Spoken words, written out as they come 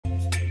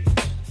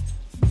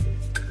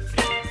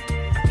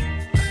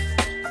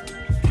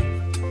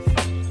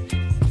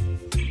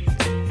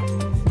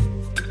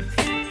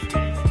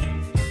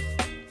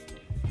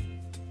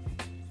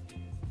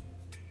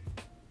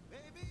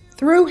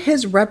through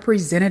his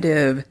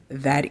representative,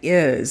 that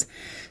is.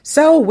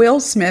 So Will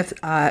Smith,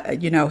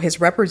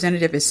 his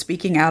representative is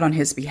speaking out on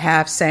his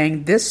behalf,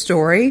 saying this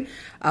story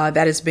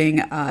that is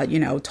being,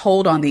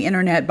 told on the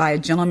internet by a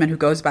gentleman who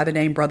goes by the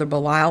name Brother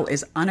Bilaal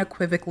is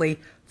unequivocally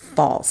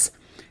false.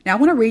 Now, I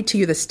want to read to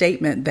you the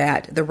statement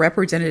that the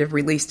representative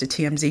released to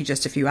TMZ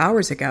just a few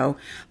hours ago,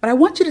 but I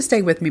want you to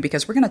stay with me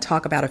because we're going to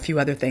talk about a few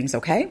other things,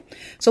 okay?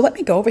 So let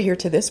me go over here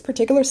to this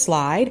particular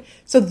slide.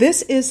 So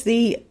this is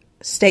the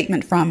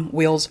statement from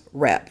Will's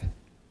rep.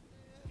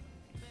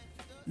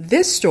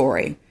 This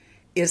story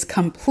is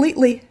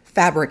completely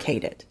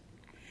fabricated,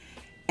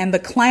 and the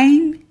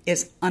claim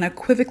is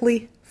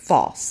unequivocally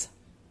false.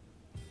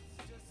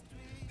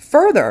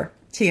 Further,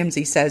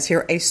 TMZ says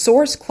here, a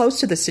source close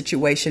to the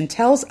situation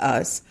tells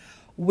us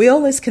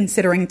Will is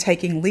considering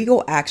taking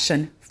legal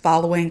action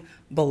following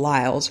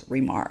Bilaal's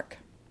remark.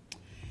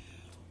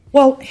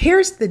 Well,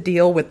 here's the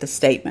deal with the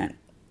statement.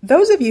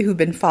 Those of you who've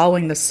been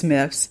following the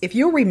Smiths, if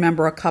you'll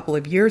remember a couple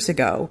of years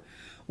ago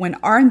when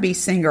R&B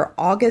singer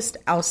August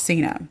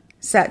Alsina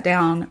sat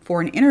down for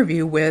an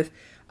interview with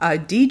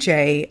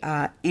DJ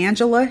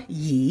Angela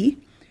Yee.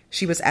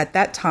 She was at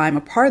that time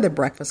a part of the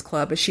Breakfast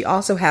Club, but she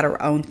also had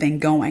her own thing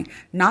going,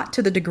 not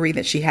to the degree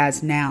that she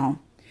has now.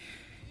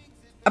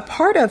 A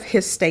part of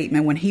his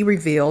statement when he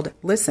revealed,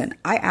 listen,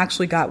 I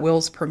actually got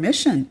Will's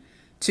permission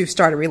to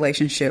start a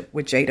relationship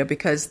with Jada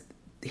because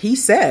he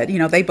said,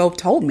 they both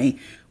told me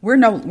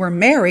we're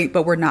married,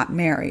 but we're not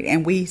married.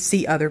 And we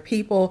see other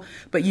people,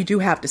 but you do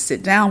have to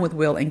sit down with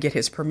Will and get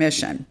his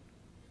permission.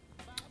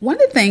 One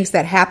of the things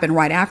that happened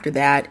right after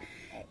that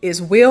is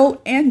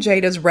Will and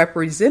Jada's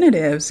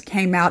representatives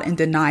came out and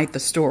denied the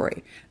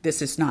story.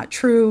 This is not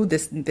true.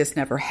 This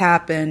never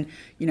happened.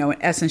 In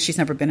essence, she's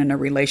never been in a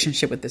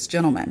relationship with this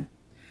gentleman.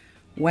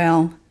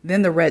 Well,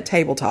 then the red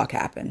table talk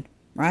happened,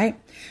 right?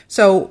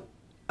 So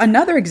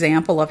another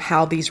example of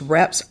how these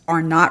reps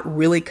are not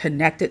really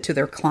connected to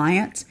their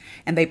clients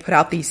and they put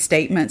out these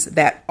statements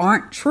that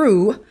aren't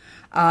true.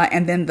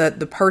 And then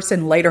the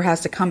person later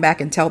has to come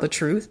back and tell the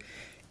truth.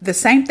 The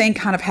same thing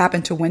kind of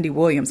happened to Wendy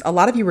Williams. A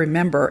lot of you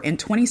remember in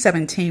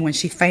 2017 when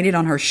she fainted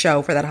on her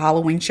show for that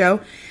Halloween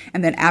show.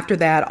 And then after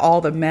that, all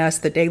the mess,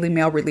 the Daily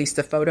Mail released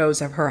the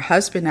photos of her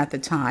husband at the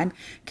time,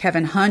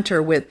 Kevin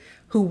Hunter,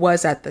 who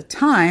was at the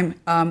time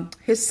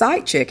his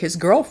side chick, his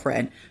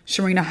girlfriend,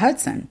 Sharina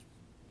Hudson.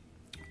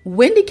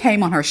 Wendy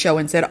came on her show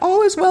and said,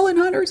 all is well in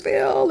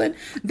Huntersville, and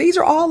these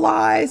are all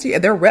lies. Yeah,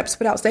 their reps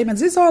put out statements.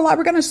 This is all a lie.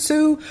 We're going to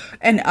sue.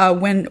 And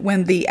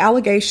when the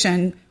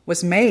allegation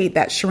was made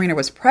that Sharina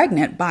was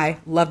pregnant by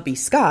Love B.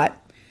 Scott,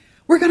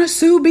 we're going to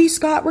sue B.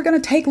 Scott. We're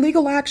going to take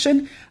legal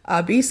action.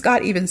 B.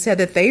 Scott even said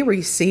that they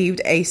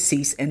received a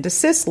cease and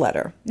desist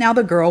letter. Now,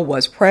 the girl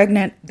was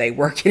pregnant. They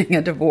were getting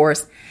a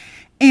divorce.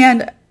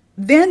 And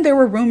then there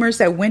were rumors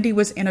that Wendy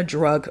was in a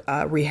drug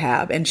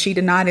rehab, and she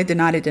denied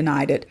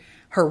it.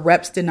 Her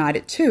reps denied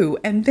it too.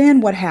 And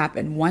then what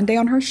happened? One day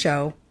on her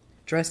show,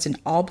 dressed in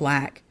all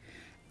black,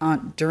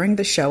 during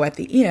the show at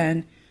the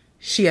end,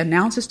 she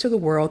announces to the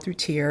world through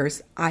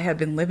tears, I have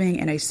been living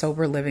in a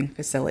sober living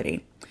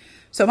facility.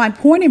 So my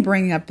point in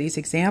bringing up these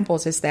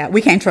examples is that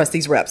we can't trust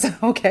these reps,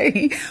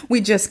 okay?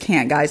 We just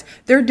can't, guys.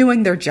 They're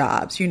doing their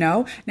jobs,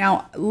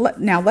 Now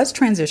let's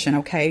transition,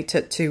 okay,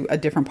 to a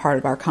different part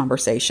of our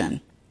conversation.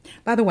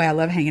 By the way, I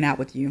love hanging out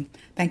with you.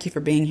 Thank you for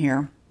being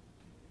here.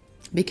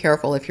 Be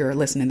careful if you're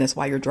listening to this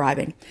while you're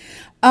driving.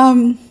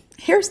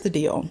 Here's the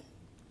deal.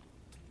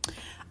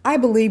 I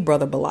believe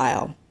Brother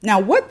Bilaal. Now,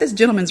 what this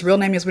gentleman's real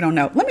name is, we don't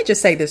know. Let me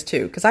just say this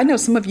too, because I know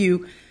some of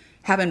you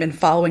haven't been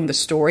following the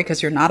story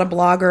because you're not a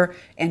blogger,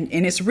 and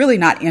it's really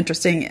not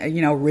interesting,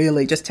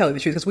 really, just tell you the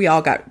truth, because we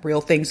all got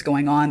real things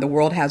going on. The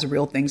world has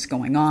real things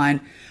going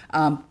on.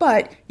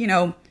 But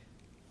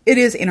it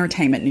is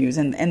entertainment news,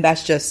 and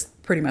that's just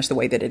pretty much the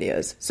way that it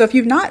is. So if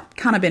you've not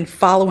kind of been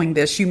following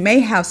this, you may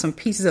have some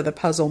pieces of the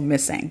puzzle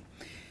missing.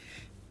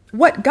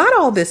 What got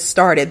all this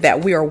started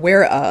that we are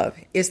aware of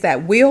is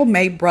that Will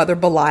made Brother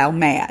Bilaal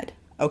mad,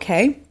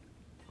 okay?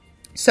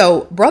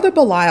 So Brother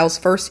Bilaal's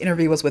first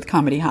interview was with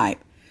Comedy Hype,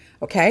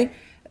 okay?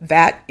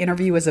 That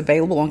interview is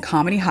available on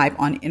Comedy Hype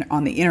on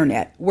the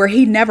internet, where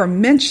he never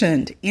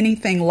mentioned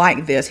anything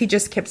like this. He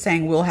just kept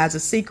saying Will has a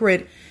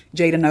secret.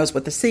 Jada knows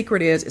what the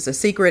secret is. It's a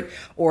secret.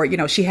 Or,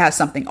 she has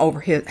something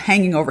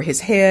hanging over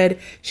his head.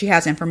 She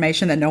has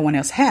information that no one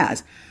else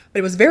has. But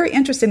it was very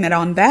interesting that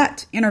on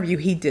that interview,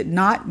 he did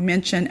not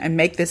mention and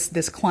make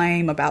this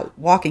claim about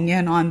walking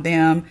in on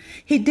them.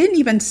 He didn't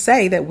even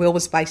say that Will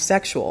was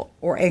bisexual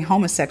or a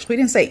homosexual. He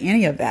didn't say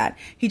any of that.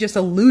 He just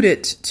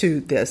alluded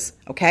to this,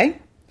 okay?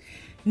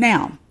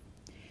 Now,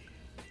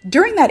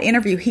 during that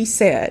interview, he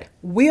said,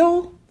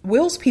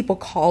 Will's people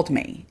called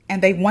me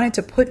and they wanted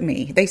to put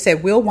me. They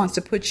said, Will wants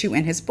to put you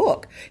in his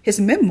book, his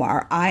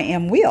memoir, I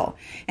Am Will.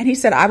 And he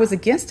said, I was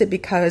against it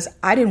because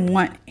I didn't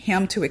want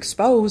him to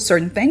expose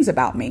certain things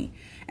about me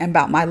and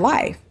about my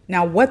life.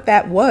 Now, what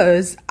that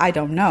was, I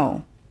don't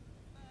know.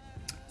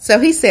 So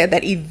he said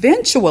that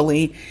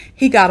eventually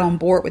he got on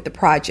board with the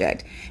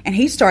project and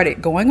he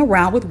started going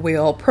around with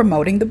Will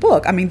promoting the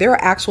book. I mean, there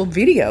are actual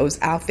videos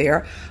out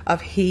there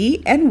of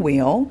he and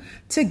Will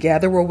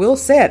together where Will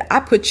said, I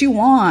put you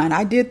on,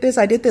 I did this,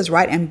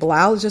 right? And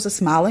Bilaal is just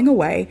smiling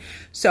away.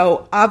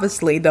 So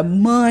obviously the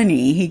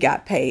money he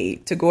got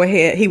paid to go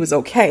ahead, he was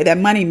okay. That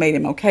money made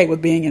him okay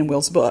with being in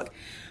Will's book.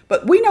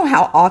 But we know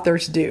how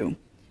authors do.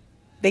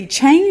 They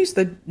change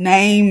the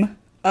name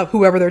of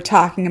whoever they're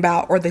talking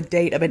about or the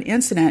date of an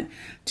incident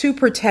to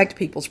protect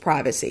people's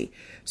privacy.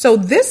 So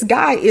this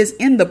guy is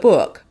in the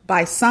book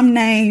by some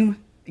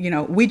name,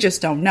 we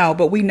just don't know,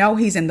 but we know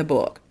he's in the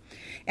book.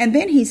 And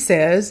then he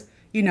says,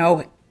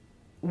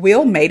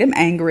 Will made him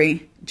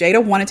angry.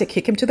 Jada wanted to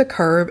kick him to the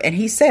curb. And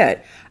he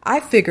said,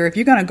 I figure if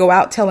you're going to go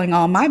out telling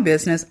all my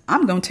business,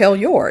 I'm going to tell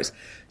yours.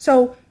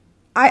 So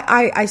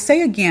I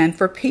say again,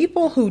 for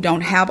people who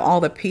don't have all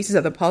the pieces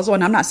of the puzzle,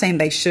 and I'm not saying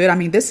they should, I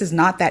mean, this is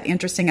not that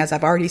interesting, as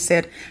I've already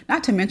said,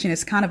 not to mention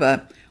it's kind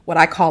of what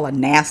I call a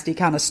nasty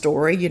kind of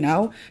story,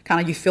 kind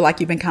of you feel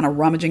like you've been kind of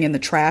rummaging in the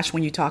trash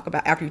when you talk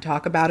about, after you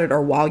talk about it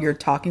or while you're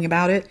talking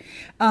about it.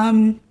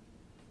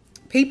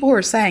 People who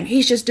are saying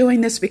he's just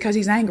doing this because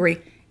he's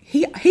angry.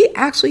 He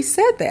actually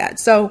said that.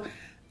 So,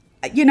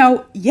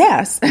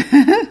 yes,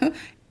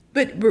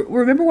 but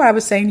remember what I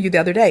was saying to you the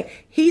other day.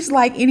 He's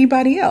like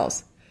anybody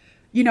else.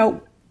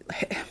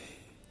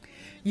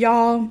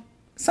 Y'all,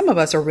 some of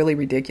us are really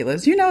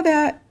ridiculous. You know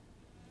that?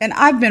 And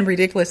I've been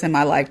ridiculous in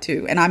my life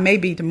too. And I may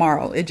be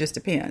tomorrow. It just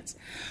depends.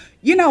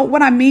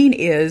 What I mean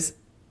is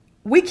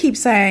we keep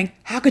saying,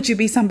 how could you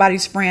be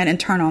somebody's friend and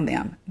turn on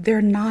them? They're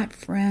not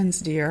friends,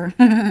 dear.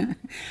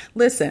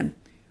 Listen,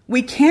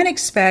 we can't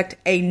expect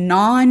a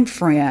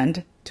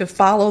non-friend to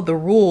follow the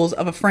rules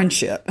of a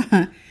friendship.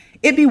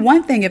 It'd be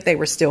one thing if they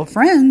were still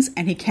friends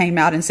and he came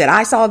out and said,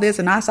 I saw this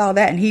and I saw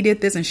that and he did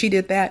this and she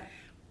did that.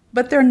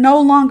 But they're no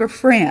longer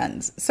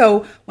friends.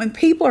 So when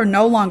people are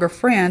no longer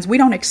friends, we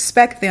don't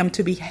expect them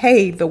to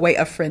behave the way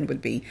a friend would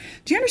be.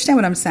 Do you understand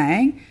what I'm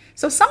saying?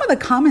 So some of the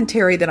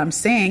commentary that I'm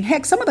saying,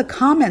 heck, some of the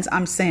comments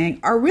I'm saying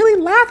are really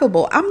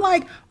laughable. I'm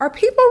like, are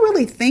people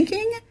really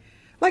thinking?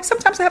 Like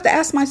sometimes I have to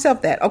ask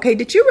myself that, okay,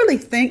 did you really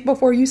think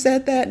before you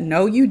said that?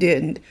 No, you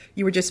didn't.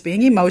 You were just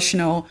being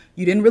emotional.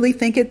 You didn't really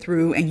think it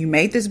through and you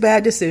made this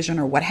bad decision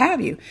or what have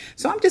you.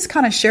 So I'm just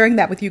kind of sharing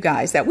that with you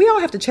guys that we all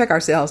have to check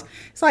ourselves.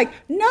 It's like,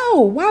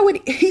 no,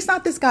 he's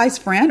not this guy's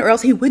friend or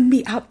else he wouldn't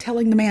be out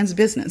telling the man's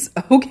business.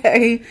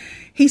 Okay.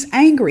 He's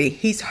angry.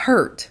 He's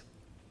hurt.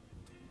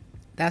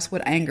 That's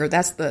what anger,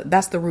 that's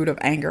the root of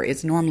anger.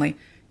 It's normally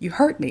you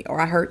hurt me or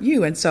I hurt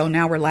you. And so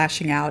now we're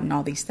lashing out and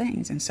all these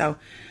things. And so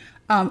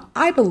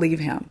I believe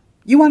him.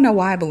 You want to know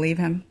why I believe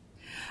him?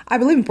 I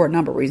believe him for a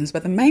number of reasons,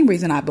 but the main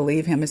reason I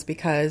believe him is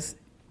because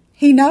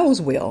he knows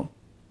Will.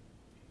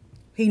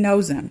 He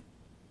knows him.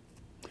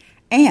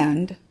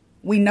 And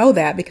we know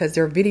that because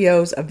there are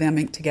videos of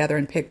them together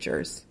in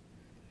pictures.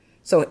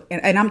 So,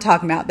 and I'm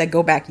talking about that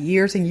go back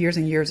years and years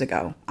and years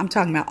ago. I'm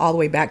talking about all the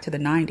way back to the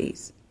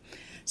 90s.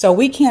 So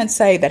we can't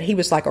say that he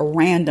was like a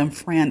random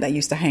friend that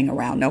used to hang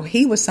around. No,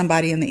 he was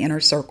somebody in the inner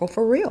circle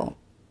for real.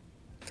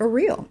 For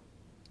real.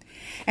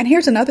 And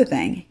here's another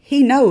thing.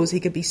 He knows he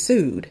could be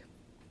sued.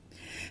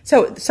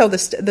 So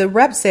the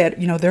rep said,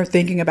 they're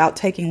thinking about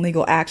taking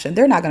legal action.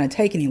 They're not going to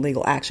take any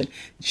legal action.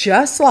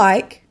 Just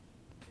like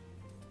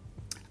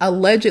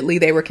allegedly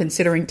they were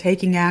considering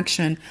taking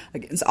action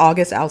against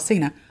August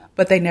Alsina,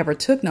 but they never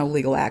took no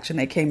legal action.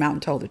 They came out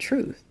and told the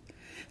truth.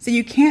 So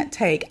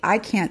I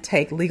can't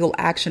take legal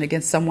action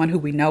against someone who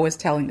we know is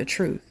telling the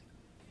truth.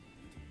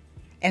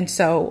 And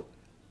so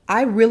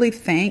I really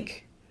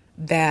think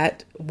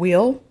that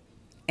Will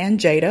and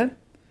Jada,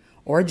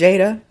 or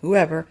Jada,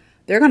 whoever,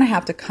 they're going to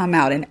have to come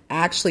out and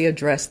actually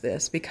address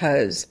this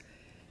because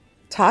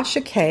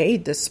Tasha K,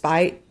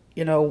 despite,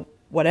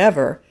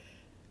 whatever,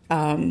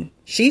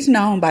 she's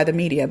known by the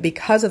media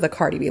because of the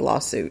Cardi B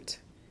lawsuit.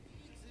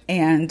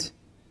 And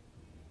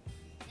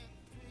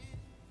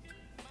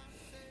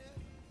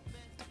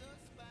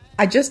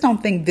I just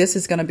don't think this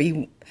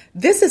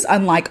is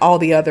unlike all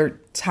the other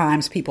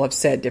times people have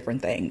said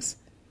different things,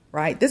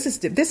 right? This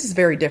is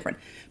very different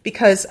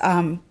because,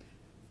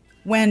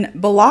 when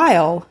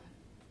Bilaal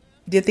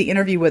did the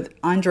interview with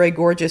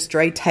Gorgeous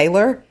Dre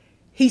Taylor,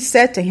 he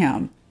said to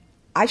him,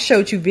 I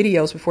showed you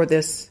videos before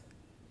this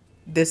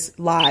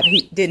live.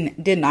 He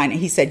didn't I? And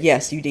he said,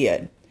 yes, you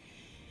did.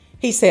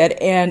 He said,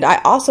 and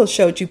I also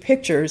showed you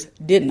pictures,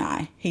 didn't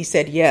I? He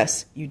said,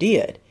 yes, you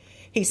did.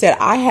 He said,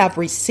 I have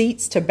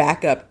receipts to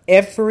back up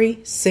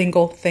every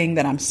single thing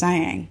that I'm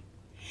saying.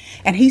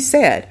 And he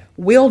said,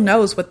 Will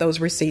knows what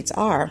those receipts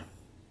are.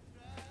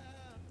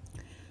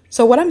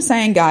 So what I'm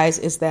saying, guys,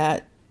 is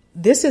that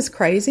this is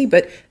crazy,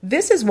 but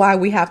this is why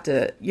we have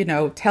to,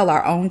 tell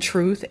our own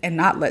truth and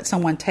not let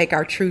someone take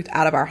our truth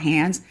out of our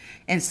hands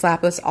and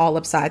slap us all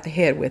upside the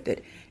head with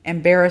it,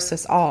 embarrass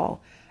us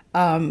all.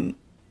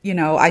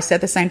 I said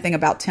the same thing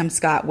about Tim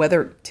Scott.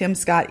 Whether Tim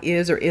Scott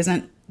is or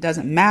isn't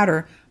doesn't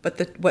matter.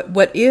 But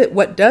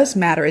what does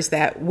matter is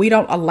that we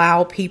don't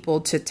allow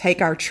people to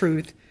take our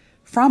truth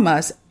from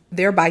us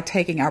thereby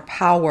taking our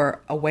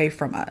power away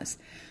from us.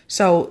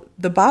 So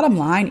the bottom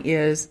line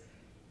is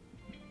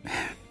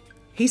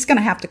he's going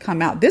to have to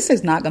come out. This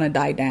is not going to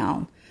die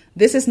down.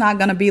 This is not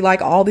going to be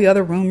like all the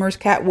other rumors.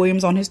 Cat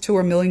Williams on his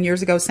tour a million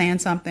years ago saying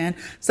something,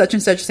 such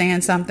and such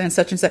saying something,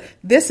 such and such.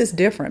 This is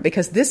different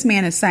because this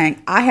man is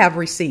saying, I have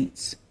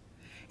receipts.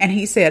 And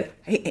he said,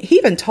 he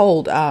even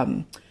told,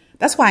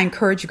 that's why I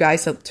encourage you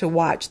guys to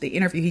watch the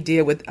interview he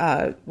did with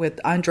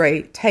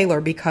Dre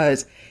Taylor,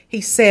 because he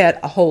said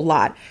a whole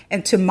lot.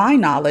 And to my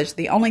knowledge,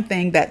 the only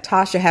thing that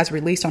Tasha has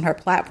released on her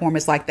platform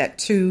is like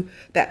that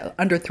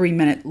under 3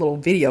 minute little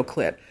video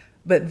clip.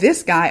 But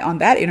this guy on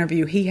that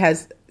interview, he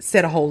has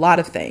said a whole lot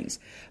of things.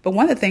 But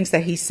one of the things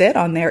that he said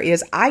on there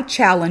is, I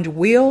challenge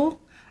Will.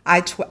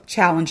 I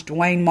challenge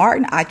Duane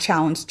Martin. I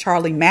challenge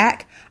Charlie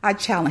Mack.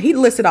 He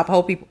listed off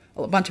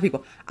a bunch of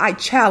people. I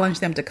challenge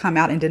them to come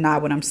out and deny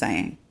what I'm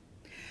saying.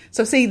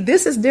 So see,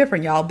 this is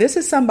different, y'all. This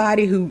is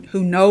somebody who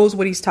knows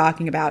what he's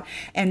talking about.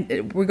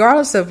 And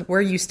regardless of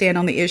where you stand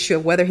on the issue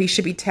of whether he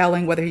should be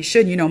telling, whether he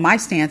shouldn't, my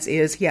stance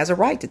is he has a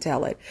right to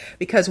tell it.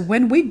 Because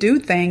when we do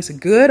things,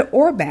 good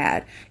or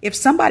bad, if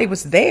somebody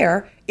was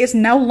there, it's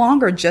no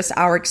longer just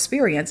our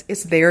experience,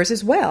 it's theirs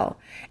as well.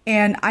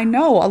 And I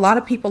know a lot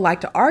of people like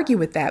to argue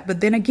with that.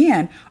 But then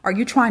again, are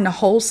you trying to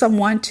hold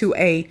someone to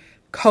a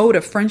code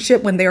of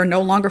friendship when they are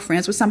no longer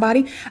friends with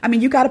somebody? I mean,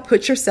 you got to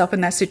put yourself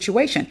in that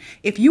situation.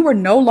 If you were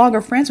no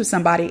longer friends with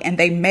somebody and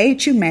they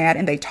made you mad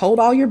and they told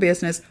all your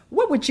business,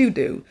 what would you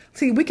do?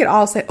 See, we could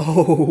all say,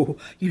 oh,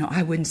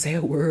 I wouldn't say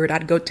a word.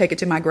 I'd go take it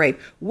to my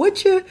grave.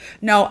 Would you?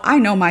 No, I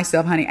know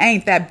myself, honey. I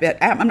ain't that bad.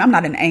 I'm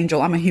not an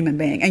angel. I'm a human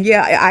being. And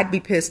yeah, I'd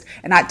be pissed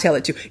and I'd tell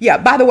it to you. Yeah,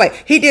 by the way,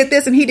 he did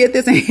this and he did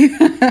this.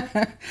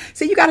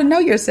 See, you got to know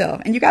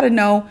yourself, and you got to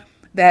know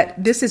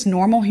that this is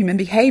normal human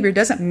behavior.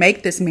 Doesn't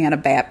make this man a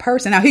bad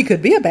person. Now, he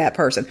could be a bad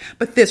person,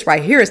 but this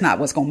right here is not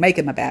what's going to make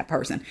him a bad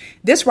person.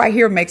 This right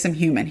here makes him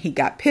human. He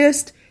got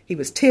pissed. He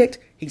was ticked.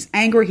 He's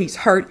angry. He's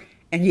hurt.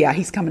 And yeah,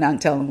 he's coming out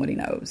and telling what he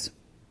knows.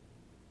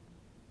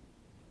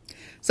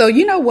 So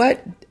you know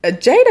what?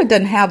 Jada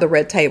doesn't have the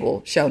Red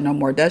Table show no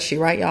more, does she?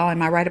 Right, y'all?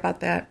 Am I right about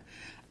that?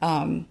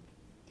 And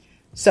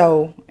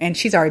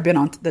she's already been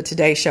on the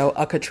Today Show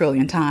a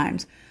quadrillion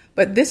times.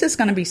 But this is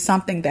going to be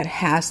something that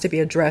has to be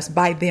addressed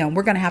by them.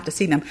 We're going to have to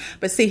see them.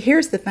 But see,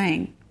 here's the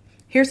thing.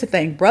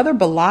 Brother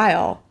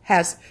Bilaal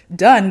has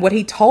done what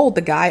he told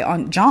the guy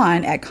on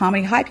John at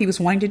Comedy Hype he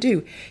was wanting to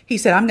do. He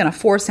said, I'm going to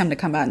force him to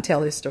come out and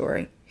tell his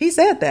story. He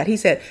said that. He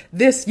said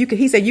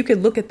you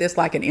could look at this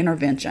like an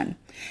intervention.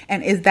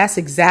 And that's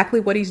exactly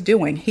what he's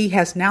doing. He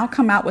has now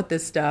come out with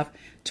this stuff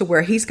to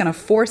where he's going to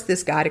force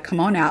this guy to come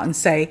on out and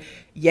say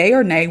yay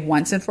or nay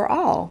once and for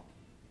all.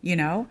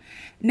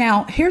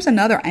 Now, here's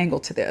another angle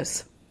to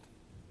this.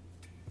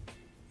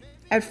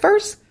 At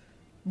first,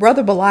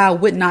 Brother Bilaal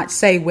would not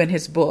say when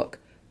his book,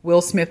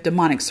 Will Smith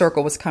Demonic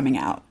Circle, was coming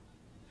out.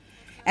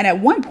 And at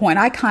one point,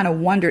 I kind of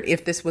wondered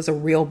if this was a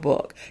real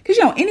book. Because,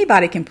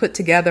 anybody can put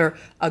together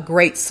a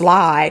great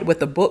slide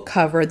with a book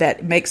cover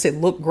that makes it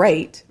look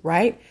great,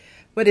 right?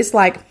 But it's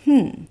like,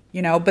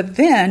 But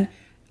then,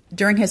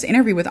 during his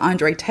interview with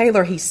Dre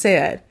Taylor, he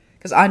said,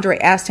 because Andre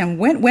asked him,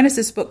 when is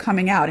this book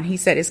coming out? And he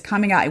said, it's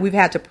coming out. We've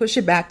had to push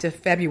it back to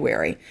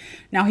February.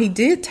 Now, he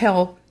did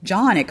tell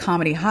John at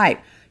Comedy Hype,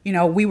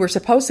 we were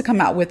supposed to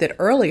come out with it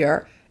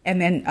earlier. And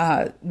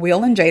then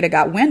Will and Jada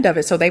got wind of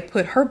it. So they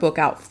put her book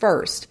out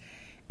first.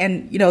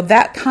 And,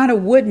 that kind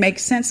of would make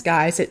sense,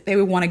 guys, that they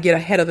would want to get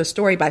ahead of the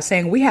story by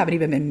saying, we haven't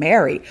even been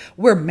married.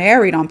 We're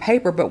married on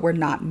paper, but we're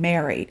not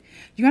married.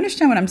 You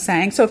understand what I'm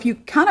saying? So if you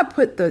kind of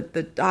put the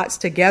dots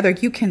together,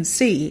 you can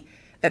see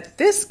that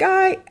this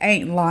guy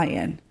ain't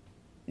lying.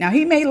 Now,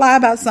 he may lie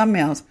about something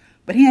else,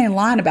 but he ain't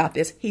lying about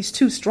this. He's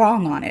too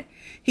strong on it.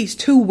 He's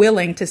too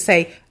willing to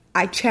say,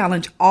 I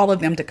challenge all of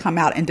them to come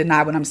out and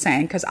deny what I'm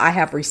saying because I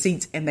have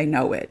receipts and they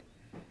know it.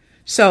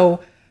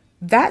 So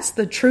that's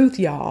the truth,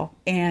 y'all.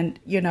 And,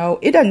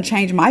 it doesn't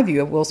change my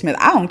view of Will Smith.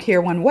 I don't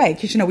care one way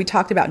because, we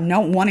talked about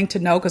wanting to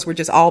know because we're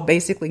just all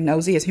basically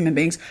nosy as human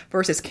beings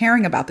versus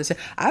caring about this.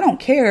 I don't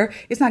care.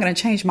 It's not going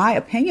to change my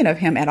opinion of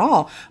him at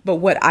all. But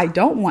what I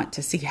don't want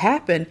to see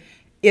happen,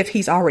 if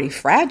he's already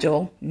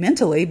fragile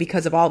mentally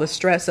because of all the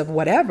stress of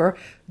whatever,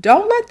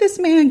 don't let this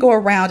man go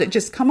around it.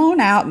 Just come on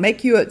out,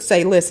 make you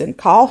say, listen,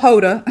 call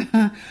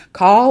Hoda,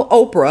 call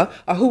Oprah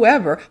or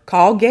whoever,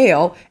 call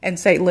Gail and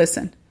say,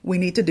 listen, we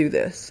need to do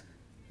this.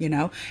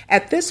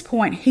 At this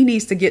point, he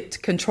needs to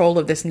get control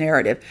of this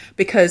narrative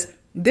because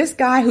this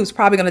guy who's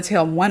probably going to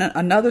tell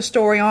another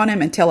story on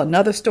him and tell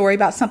another story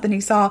about something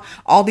he saw,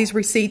 all these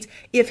receipts,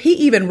 if he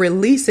even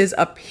releases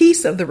a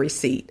piece of the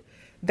receipt,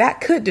 that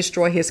could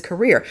destroy his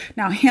career.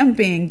 Now, him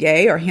being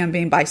gay or him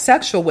being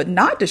bisexual would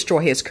not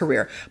destroy his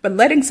career, but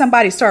letting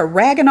somebody start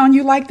ragging on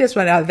you like this,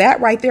 now that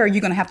right there,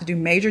 you're going to have to do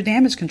major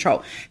damage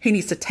control. He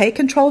needs to take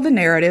control of the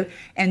narrative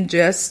and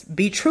just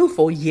be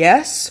truthful.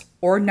 Yes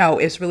or no.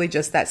 It's really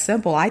just that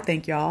simple, I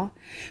think, y'all.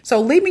 So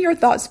leave me your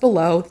thoughts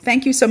below.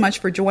 Thank you so much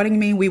for joining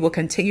me. We will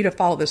continue to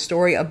follow the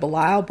story of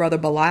Bilaal, Brother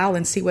Bilaal,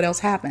 and see what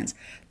else happens.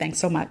 Thanks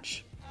so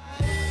much.